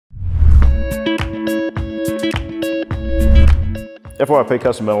FYP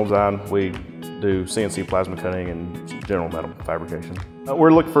Custom Metal Design, we do CNC plasma cutting and general metal fabrication.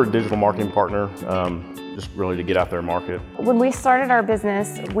 We're looking for a digital marketing partner, just really to get out there and market. When we started our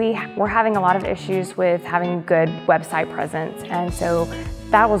business, we were having a lot of issues with having good website presence, and so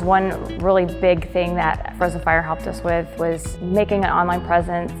that was one really big thing that Frozen Fire helped us with, was making an online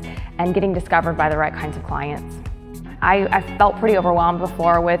presence and getting discovered by the right kinds of clients. I felt pretty overwhelmed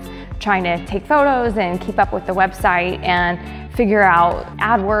before with trying to take photos and keep up with the website and figure out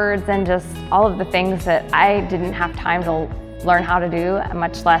AdWords and just all of the things that I didn't have time to learn how to do,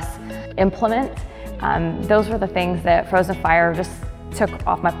 much less implement. Those were the things that Frozen Fire just took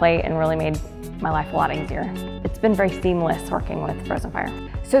off my plate and really made my life a lot easier. It's been very seamless working with Frozen Fire.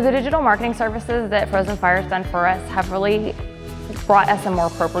 So the digital marketing services that Frozen Fire has done for us have really brought us a more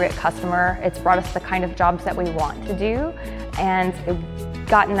appropriate customer. It's brought us the kind of jobs that we want to do, and it's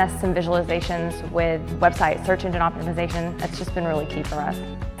gotten us some visualizations with website search engine optimization. That's just been really key for us.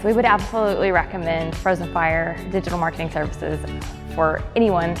 So we would absolutely recommend Frozen Fire digital marketing services for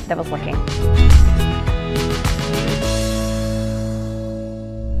anyone that was looking.